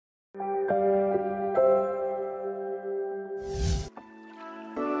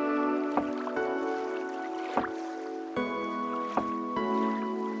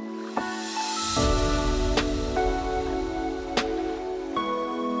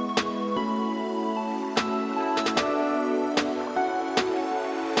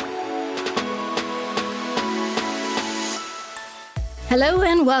Hello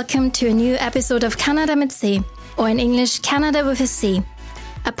and welcome to a new episode of Canada mit C, or in English, Canada with a C,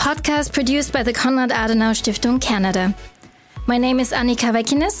 a podcast produced by the Konrad Adenauer Stiftung Canada. My name is Annika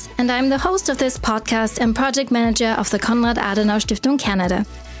Vekines, and I'm the host of this podcast and project manager of the Konrad Adenauer Stiftung Canada.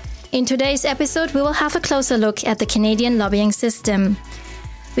 In today's episode, we will have a closer look at the Canadian lobbying system.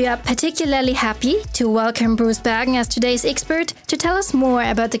 We are particularly happy to welcome Bruce Bergen as today's expert to tell us more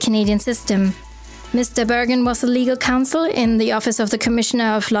about the Canadian system. Mr. Bergen was a legal counsel in the Office of the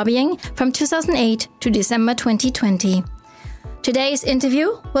Commissioner of Lobbying from 2008 to December 2020. Today's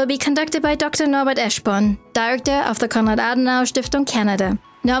interview will be conducted by Dr. Norbert Eschborn, Director of the Konrad Adenauer Stiftung Canada.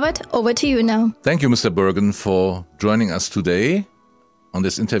 Norbert, over to you now. Thank you, Mr. Bergen, for joining us today on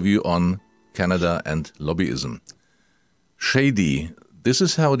this interview on Canada and lobbyism. Shady, this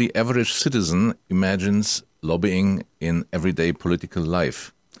is how the average citizen imagines lobbying in everyday political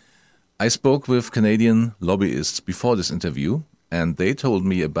life. I spoke with Canadian lobbyists before this interview, and they told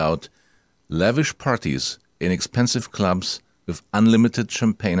me about lavish parties in expensive clubs with unlimited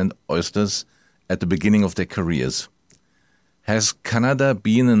champagne and oysters at the beginning of their careers. Has Canada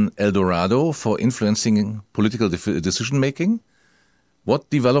been an El Dorado for influencing political decision-making? What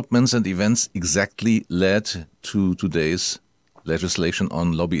developments and events exactly led to today's legislation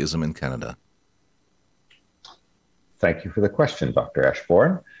on lobbyism in Canada? Thank you for the question, Dr.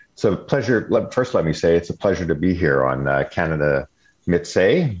 Eschborn. It's a pleasure. First, let me say it's a pleasure to be here on Canada mit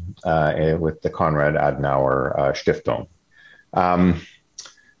C with the Konrad Adenauer Stiftung.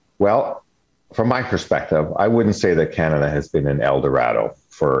 Well, from my perspective, I wouldn't say that Canada has been an El Dorado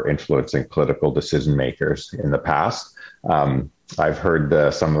for influencing political decision makers in the past. I've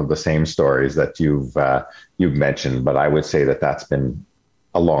heard some of the same stories that you've mentioned, but I would say that that's been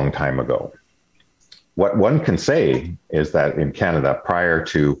a long time ago. What one can say is that in Canada, prior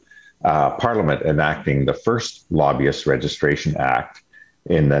to Parliament enacting the first Lobbyist Registration Act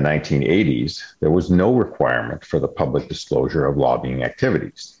in the 1980s, there was no requirement for the public disclosure of lobbying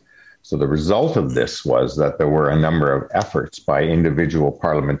activities. So the result of this was that there were a number of efforts by individual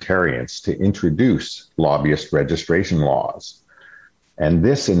parliamentarians to introduce lobbyist registration laws. And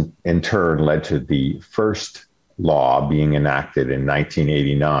this in turn led to the first law being enacted in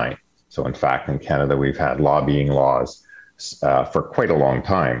 1989. So in fact, in Canada, we've had lobbying laws for quite a long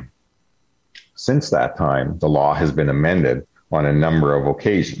time. Since that time, the law has been amended on a number of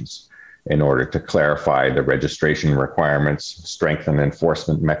occasions in order to clarify the registration requirements, strengthen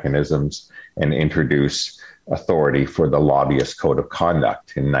enforcement mechanisms, and introduce authority for the Lobbyist Code of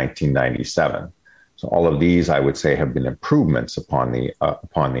Conduct in 1997. So all of these, I would say, have been improvements upon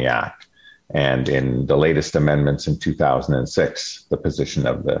the Act. And in the latest amendments in 2006, the position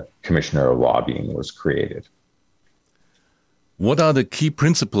of the Commissioner of Lobbying was created. What are the key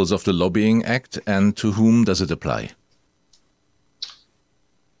principles of the Lobbying Act and to whom does it apply?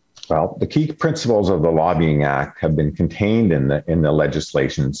 Well, the key principles of the Lobbying Act have been contained in the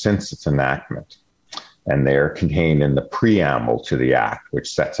legislation since its enactment. And they are contained in the preamble to the Act,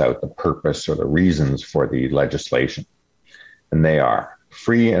 which sets out the purpose or the reasons for the legislation. And they are: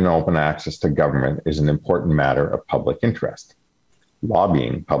 free and open access to government is an important matter of public interest.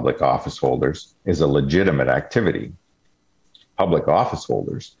 Lobbying public office holders is a legitimate activity. Public office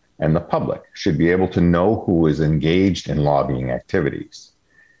holders and the public should be able to know who is engaged in lobbying activities.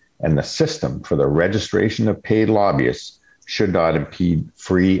 And the system for the registration of paid lobbyists should not impede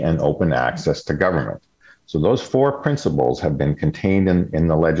free and open access to government. So those four principles have been contained in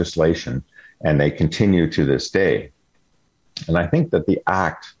the legislation, and they continue to this day. And I think that the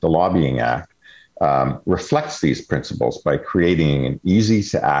Lobbying Act, reflects these principles by creating an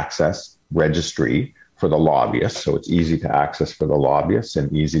easy-to-access registry for the lobbyists. So it's easy to access for the lobbyists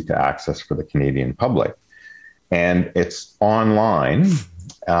and easy to access for the Canadian public. And it's online.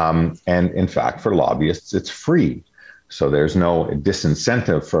 And in fact, for lobbyists, it's free. So there's no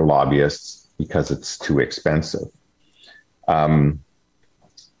disincentive for lobbyists because it's too expensive. And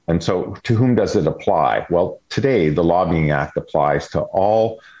so to whom does it apply? Well, today, the Lobbying Act applies to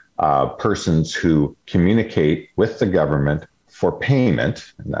all persons who communicate with the government for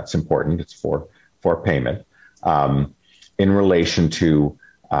payment, and that's important, it's for payment, in relation to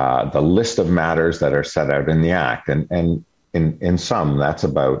the list of matters that are set out in the Act. And in some, that's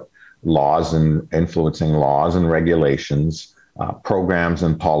about laws and influencing laws and regulations, programs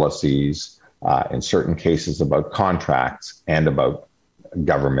and policies, in certain cases about contracts and about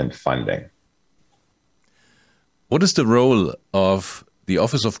government funding. What is the role of the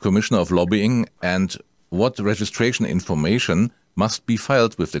Office of Commissioner of Lobbying, and what registration information must be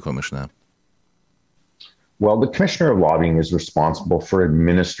filed with the Commissioner? Well, the Commissioner of Lobbying is responsible for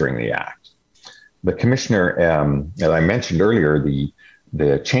administering the Act. the commissioner, as I mentioned earlier,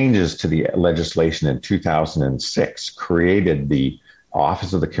 the changes to the legislation in 2006 created the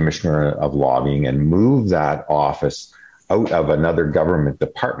Office of the Commissioner of Lobbying and moved that office out of another government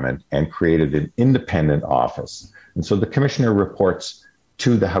department and created an independent office. And so the commissioner reports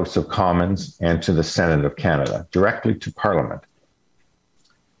to the House of Commons and to the Senate of Canada, directly to Parliament.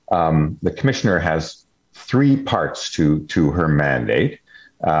 The commissioner has three parts to her mandate: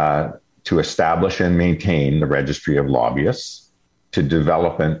 to establish and maintain the registry of lobbyists, to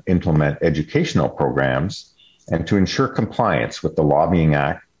develop and implement educational programs, and to ensure compliance with the Lobbying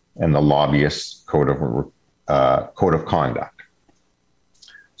Act and the Lobbyist Code of Conduct.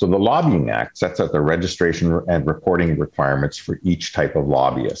 So the Lobbying Act sets out the registration and reporting requirements for each type of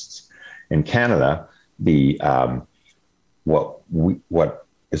lobbyists. In Canada, what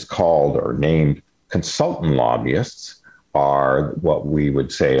is called or named consultant lobbyists are what we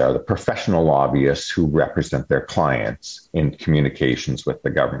would say are the professional lobbyists who represent their clients in communications with the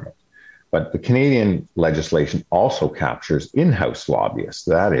government. But the Canadian legislation also captures in-house lobbyists.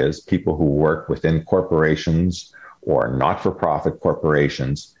 That is, people who work within corporations or not-for-profit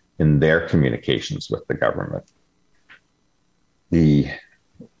corporations in their communications with the government. The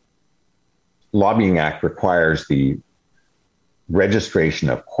Lobbying Act requires the registration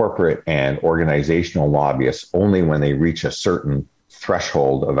of corporate and organizational lobbyists only when they reach a certain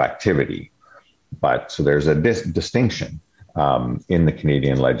threshold of activity. But so there's a distinction in the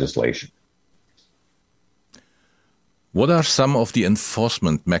Canadian legislation. What are some of the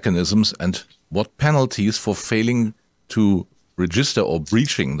enforcement mechanisms and what penalties for failing to register or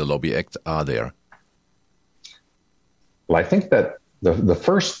breaching the Lobby Act are there? Well, I think that the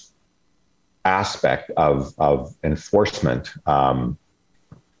first aspect of enforcement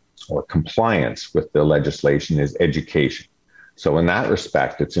or compliance with the legislation is education. So in that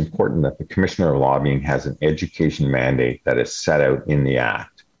respect, it's important that the Commissioner of Lobbying has an education mandate that is set out in the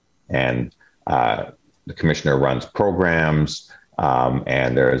Act. And the Commissioner runs programs,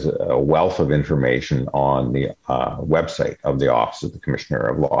 and there is a wealth of information on the website of the Office of the Commissioner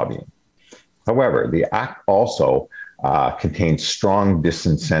of Lobbying. However, the Act also contains strong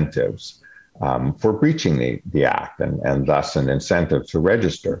disincentives for breaching the Act and thus an incentive to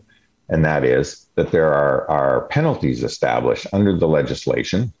register. And that is that there are penalties established under the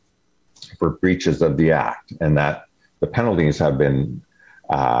legislation for breaches of the Act, and that the penalties have been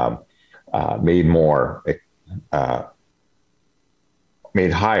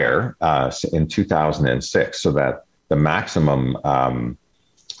made higher in 2006, so that the maximum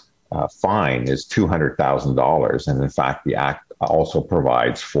fine is $200,000. And in fact, the Act also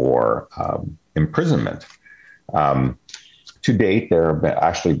provides for imprisonment. To date, there have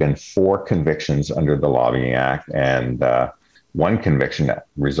actually been 4 convictions under the Lobbying Act, and one conviction that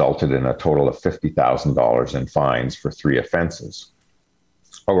resulted in a total of $50,000 in fines for 3 offenses.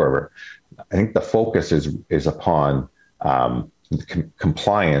 However, I think the focus is upon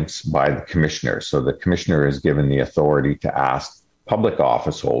compliance by the commissioner. So the commissioner is given the authority to ask public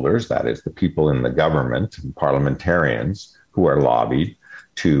office holders, that is the people in the government, parliamentarians who are lobbied,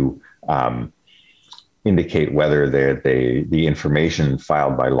 to indicate whether the information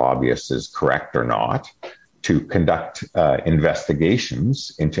filed by lobbyists is correct or not, to conduct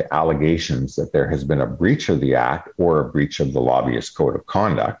investigations into allegations that there has been a breach of the Act or a breach of the Lobbyist Code of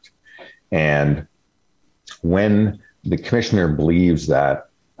Conduct. And when the commissioner believes that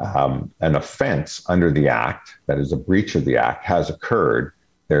an offense under the Act, that is a breach of the Act, has occurred,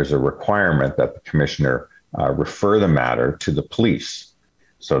 there's a requirement that the commissioner refer the matter to the police.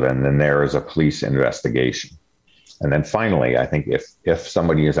 So then there is a police investigation. And then finally, I think if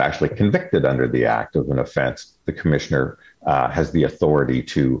somebody is actually convicted under the Act of an offense, the commissioner has the authority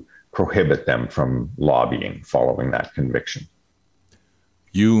to prohibit them from lobbying following that conviction.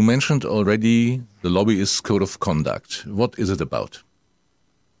 You mentioned already the Lobbyist Code of Conduct. What is it about?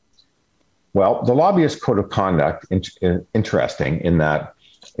 Well, the Lobbyist Code of Conduct is interesting in that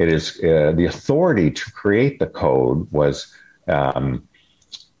it is the authority to create the code was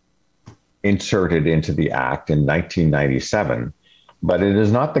inserted into the Act in 1997, but it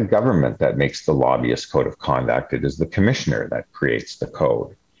is not the government that makes the Lobbyist Code of Conduct. It is the commissioner that creates the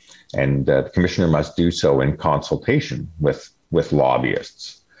code. And the commissioner must do so in consultation with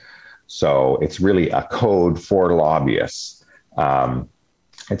lobbyists. So it's really a code for lobbyists.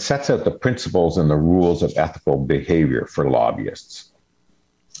 It sets out the principles and the rules of ethical behavior for lobbyists.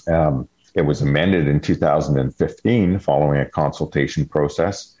 It was amended in 2015 following a consultation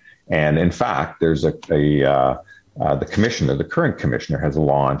process. And in fact, there's the commissioner, the current commissioner, has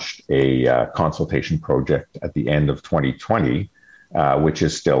launched a consultation project at the end of 2020, which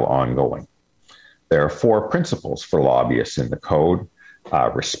is still ongoing. there are 4 principles for lobbyists in the code: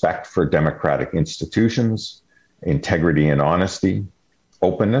 respect for democratic institutions, integrity and honesty,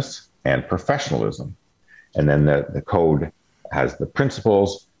 openness, and professionalism. And then the code has the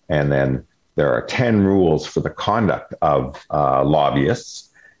principles, and then there are 10 rules for the conduct of lobbyists.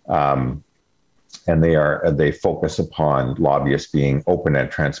 And they focus upon lobbyists being open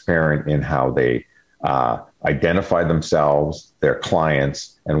and transparent in how they identify themselves, their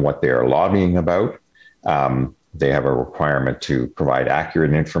clients, and what they are lobbying about. They have a requirement to provide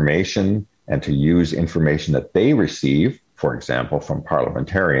accurate information and to use information that they receive, for example, from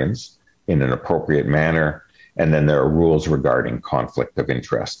parliamentarians, in an appropriate manner. And then there are rules regarding conflict of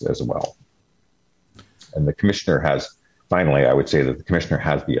interest as well. And the commissioner finally, I would say that the commissioner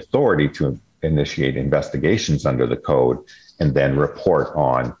has the authority to initiate investigations under the code and then report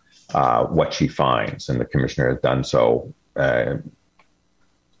on what she finds. And the commissioner has done so,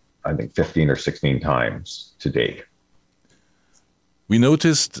 I think, 15 or 16 times to date. We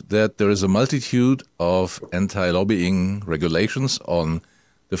noticed that there is a multitude of anti-lobbying regulations on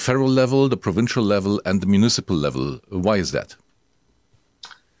the federal level, the provincial level, and the municipal level. Why is that?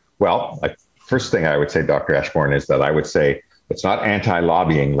 Well, first thing I would say, Dr. Ashbourne, is that I would say it's not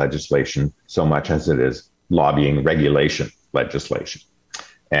anti-lobbying legislation so much as it is lobbying regulation legislation.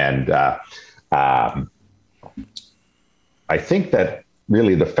 And I think that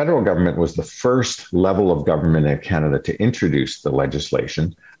really the federal government was the first level of government in Canada to introduce the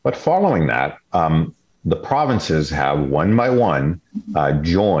legislation. But following that, the provinces have one by one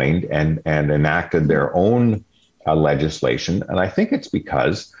joined and enacted their own legislation. And I think it's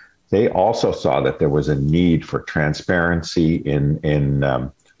because they also saw that there was a need for transparency in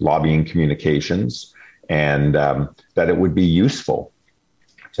lobbying communications, and that it would be useful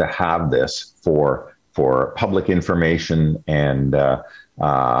to have this for public information and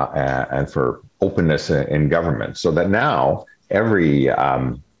for openness in government, so that now every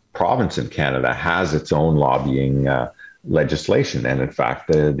province in Canada has its own lobbying legislation. And in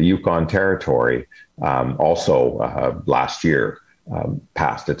fact, the Yukon Territory also last year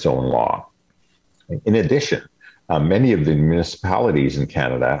passed its own law. In addition, many of the municipalities in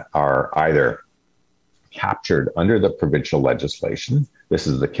Canada are either captured under the provincial legislation. This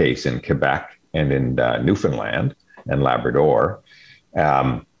is the case in Quebec and in Newfoundland and Labrador.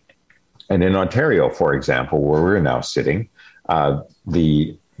 And in Ontario, for example, where we're now sitting,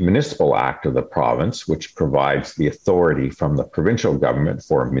 the Municipal Act of the province, which provides the authority from the provincial government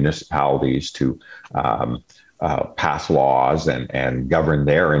for municipalities to pass laws and govern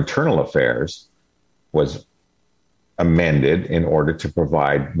their internal affairs, was amended in order to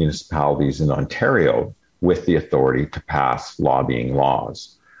provide municipalities in Ontario with the authority to pass lobbying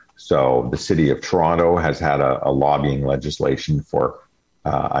laws. So the city of Toronto has had a lobbying legislation for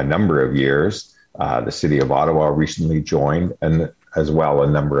a number of years. The city of Ottawa recently joined, and as well a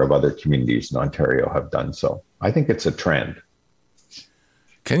number of other communities in Ontario have done so. I think it's a trend.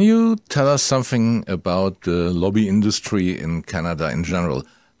 Can you tell us something about the lobby industry in Canada in general?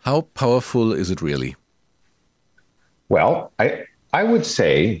 How powerful is it really? Well, I would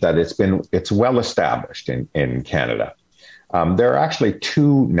say that it's well established in Canada. There are actually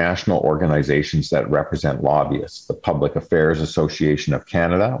 2 national organizations that represent lobbyists: the Public Affairs Association of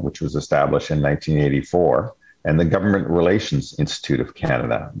Canada, which was established in 1984, and the Government Relations Institute of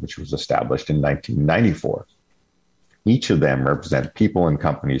Canada, which was established in 1994. Each of them represent people and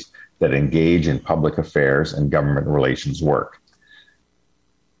companies that engage in public affairs and government relations work.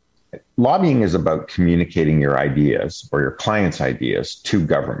 Lobbying is about communicating your ideas or your clients' ideas to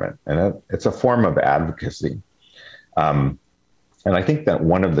government, and it's a form of advocacy. And I think that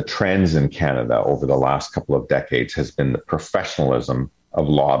one of the trends in Canada over the last couple of decades has been the professionalism of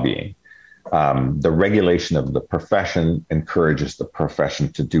lobbying. The regulation of the profession encourages the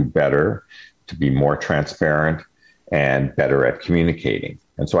profession to do better, to be more transparent, and better at communicating.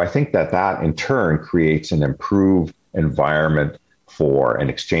 And so I think that in turn creates an improved environment for an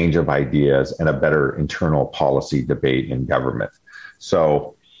exchange of ideas and a better internal policy debate in government.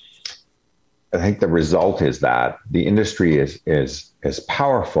 So I think the result is that the industry is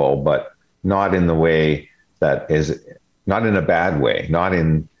powerful, but not in the way that is, not in a bad way, not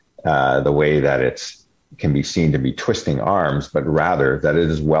in the way that it's can be seen to be twisting arms, but rather that it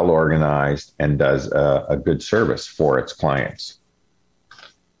is well organized and does a good service for its clients.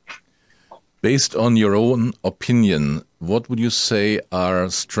 Based on your own opinion, what would you say are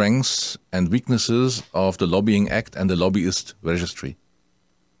strengths and weaknesses of the Lobbying Act and the Lobbyist Registry?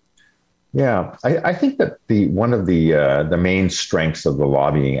 Yeah, I think that one of the main strengths of the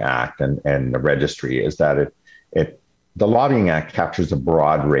Lobbying Act and the registry is that it the Lobbying Act captures a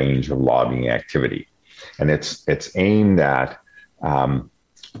broad range of lobbying activity, and it's aimed at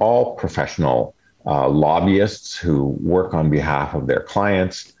all professional lobbyists who work on behalf of their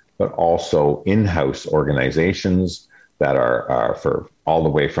clients, but also in-house organizations that are for all the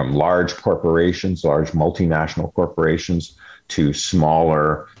way from large corporations, large multinational corporations, to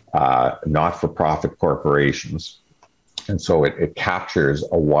smaller not-for-profit corporations. And so it captures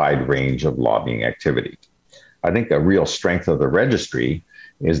a wide range of lobbying activity. I think a real strength of the registry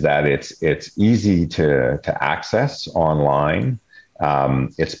is that it's easy to access online.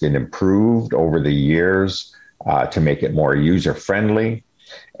 It's been improved over the years to make it more user-friendly,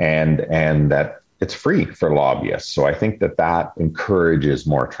 and that it's free for lobbyists. So I think that encourages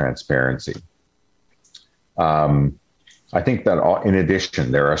more transparency. I think that in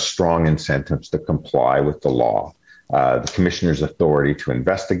addition, there are strong incentives to comply with the law. The commissioner's authority to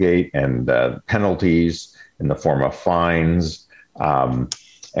investigate and penalties in the form of fines,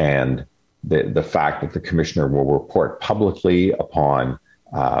 and the fact that the commissioner will report publicly upon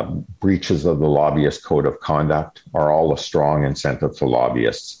breaches of the lobbyist code of conduct are all a strong incentive for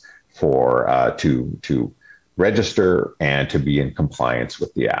lobbyists to register and to be in compliance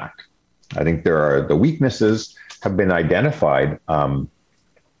with the act. I think the weaknesses have been identified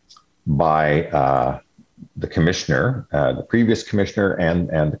by the commissioner, the previous commissioner,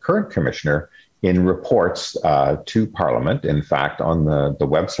 and the current commissioner in reports to Parliament. In fact, on the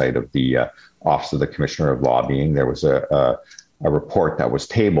website of the Office of the Commissioner of Lobbying, there was a report that was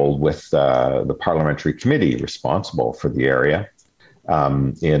tabled with the parliamentary committee responsible for the area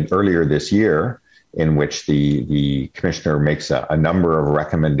earlier this year, in which the commissioner makes a number of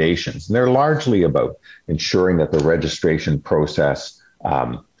recommendations. And they're largely about ensuring that the registration process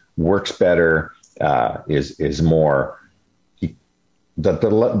works better, is more,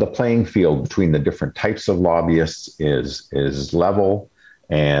 the playing field between the different types of lobbyists is level,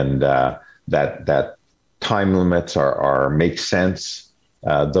 and that time limits make sense,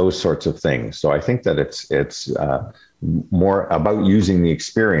 those sorts of things. So I think that it's more about using the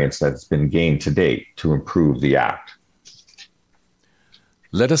experience that's been gained to date to improve the act.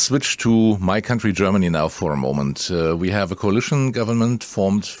 Let us switch to my country, Germany, now for a moment. We have a coalition government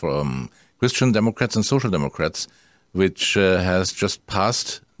formed from Christian Democrats and Social Democrats, which has just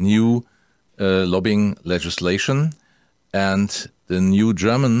passed new lobbying legislation. And the new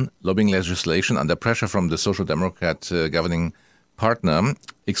German lobbying legislation, under pressure from the Social Democrat governing partner,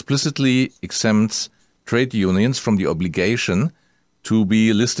 explicitly exempts trade unions from the obligation to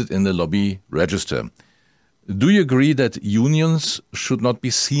be listed in the lobby register. Do you agree that unions should not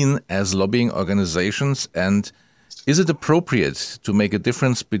be seen as lobbying organizations? And is it appropriate to make a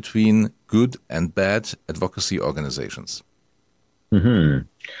difference between good and bad advocacy organizations? Mm-hmm.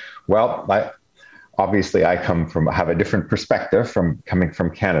 Well, obviously I have a different perspective coming from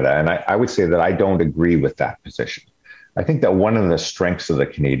Canada, and I would say that I don't agree with that position. I think that one of the strengths of the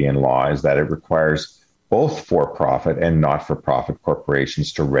Canadian law is that it requires both for-profit and not-for-profit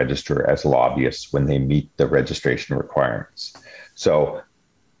corporations to register as lobbyists when they meet the registration requirements. So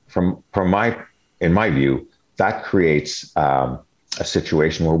in my view, that creates a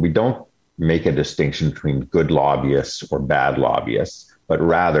situation where we don't make a distinction between good lobbyists or bad lobbyists, but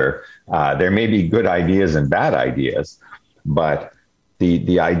rather there may be good ideas and bad ideas, but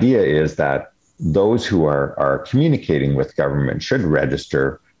the idea is that those who are communicating with government should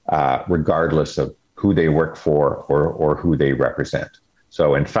register regardless of who they work for or who they represent.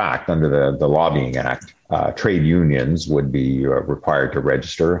 So in fact, under the Lobbying Act, trade unions would be required to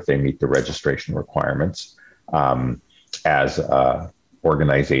register if they meet the registration requirements as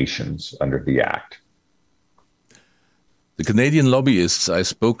organizations under the Act. The Canadian lobbyists I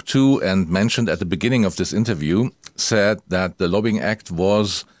spoke to and mentioned at the beginning of this interview said that the Lobbying Act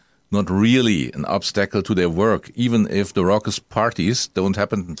was not really an obstacle to their work, even if the raucous parties don't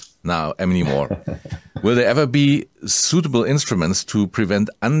happen now anymore. Will there ever be suitable instruments to prevent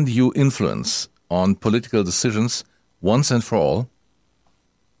undue influence on political decisions once and for all?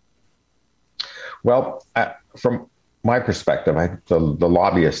 Well, from my perspective, the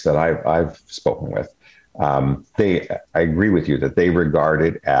lobbyists that I've spoken with, I agree with you that they regard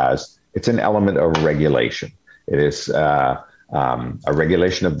it as it's an element of regulation. It is a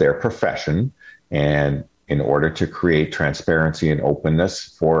regulation of their profession, and in order to create transparency and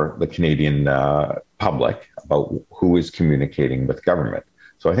openness for the Canadian public about who is communicating with government.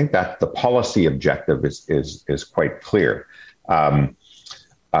 So I think that the policy objective is quite clear.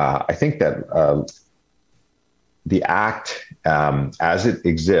 I think that the Act, as it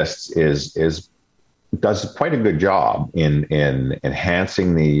exists, does quite a good job in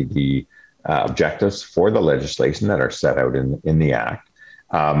enhancing the objectives for the legislation that are set out in the Act,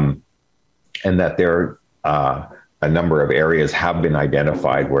 and that there a number of areas have been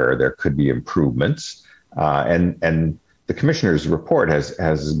identified where there could be improvements. And the Commissioner's report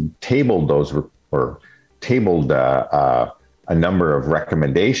has tabled those a number of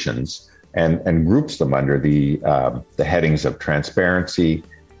recommendations and groups them under the headings of transparency,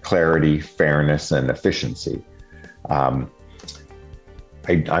 clarity, fairness, and efficiency. I'm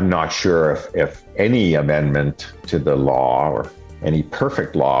not sure if any amendment to the law or any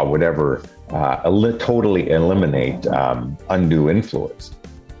perfect law would ever totally eliminate undue influence.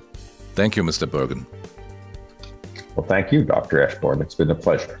 Thank you, Mr. Bergen. Well, thank you, Dr. Eschborn. It's been a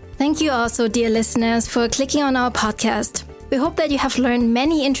pleasure. Thank you also, dear listeners, for clicking on our podcast. We hope that you have learned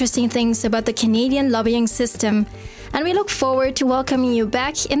many interesting things about the Canadian lobbying system, and we look forward to welcoming you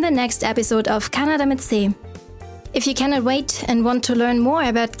back in the next episode of Canada mit C. If you cannot wait and want to learn more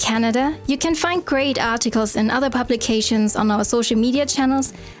about Canada, you can find great articles and other publications on our social media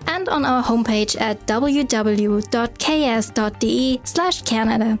channels and on our homepage at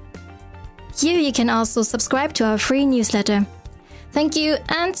www.ks.de/Canada. Here you can also subscribe to our free newsletter. Thank you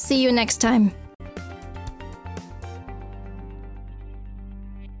and see you next time.